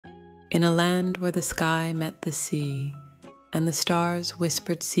In a land where the sky met the sea, and the stars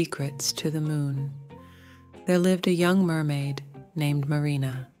whispered secrets to the moon, there lived a young mermaid named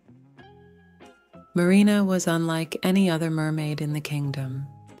Marina. Marina was unlike any other mermaid in the kingdom,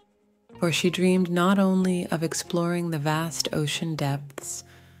 for she dreamed not only of exploring the vast ocean depths,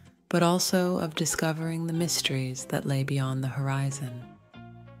 but also of discovering the mysteries that lay beyond the horizon.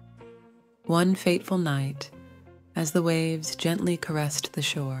 One fateful night, as the waves gently caressed the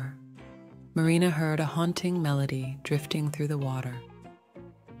shore, Marina heard a haunting melody drifting through the water.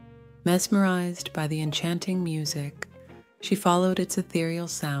 Mesmerized by the enchanting music, she followed its ethereal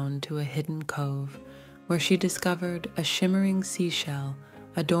sound to a hidden cove where she discovered a shimmering seashell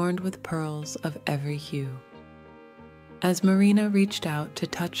adorned with pearls of every hue. As Marina reached out to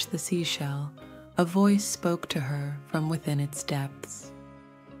touch the seashell, a voice spoke to her from within its depths.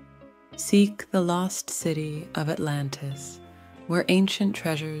 "Seek the lost city of Atlantis, where ancient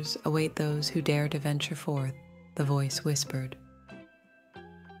treasures await those who dare to venture forth," the voice whispered.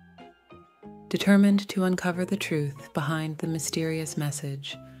 Determined to uncover the truth behind the mysterious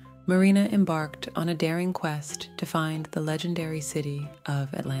message, Marina embarked on a daring quest to find the legendary city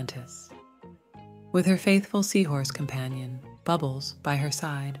of Atlantis. With her faithful seahorse companion, Bubbles, by her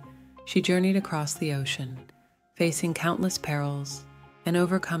side, she journeyed across the ocean, facing countless perils and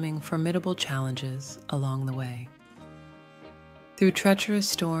overcoming formidable challenges along the way. Through treacherous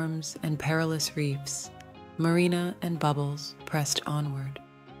storms and perilous reefs, Marina and Bubbles pressed onward,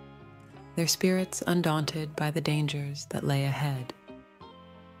 their spirits undaunted by the dangers that lay ahead.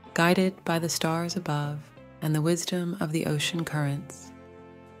 Guided by the stars above and the wisdom of the ocean currents,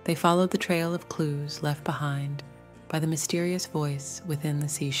 they followed the trail of clues left behind by the mysterious voice within the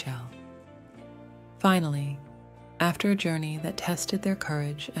seashell. Finally, after a journey that tested their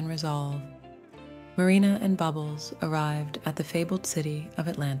courage and resolve, Marina and Bubbles arrived at the fabled city of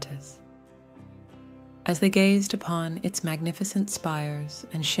Atlantis. As they gazed upon its magnificent spires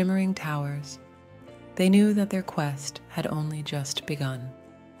and shimmering towers, they knew that their quest had only just begun.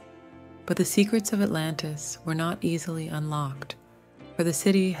 But the secrets of Atlantis were not easily unlocked, for the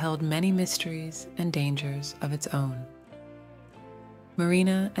city held many mysteries and dangers of its own.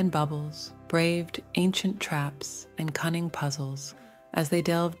 Marina and Bubbles braved ancient traps and cunning puzzles as they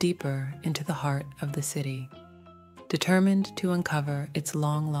delved deeper into the heart of the city, determined to uncover its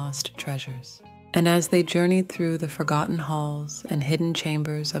long-lost treasures. And as they journeyed through the forgotten halls and hidden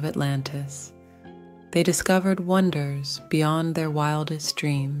chambers of Atlantis, they discovered wonders beyond their wildest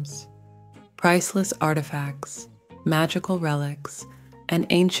dreams, priceless artifacts, magical relics, and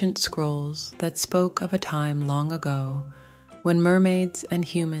ancient scrolls that spoke of a time long ago when mermaids and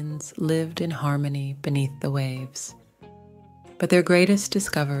humans lived in harmony beneath the waves. But their greatest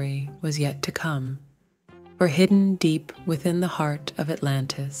discovery was yet to come, for hidden deep within the heart of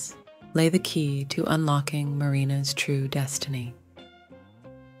Atlantis lay the key to unlocking Marina's true destiny.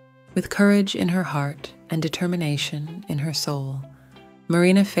 With courage in her heart and determination in her soul,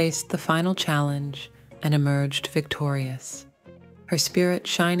 Marina faced the final challenge and emerged victorious, her spirit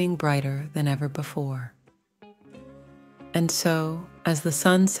shining brighter than ever before. And so, as the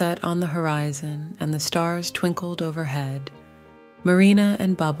sun set on the horizon and the stars twinkled overhead, Marina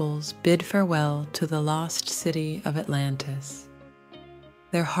and Bubbles bid farewell to the lost city of Atlantis,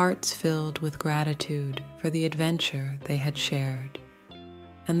 their hearts filled with gratitude for the adventure they had shared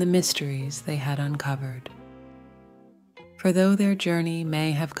and the mysteries they had uncovered. For though their journey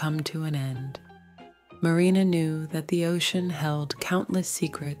may have come to an end, Marina knew that the ocean held countless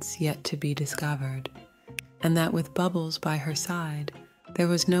secrets yet to be discovered, and that with Bubbles by her side, there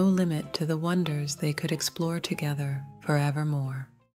was no limit to the wonders they could explore together forevermore.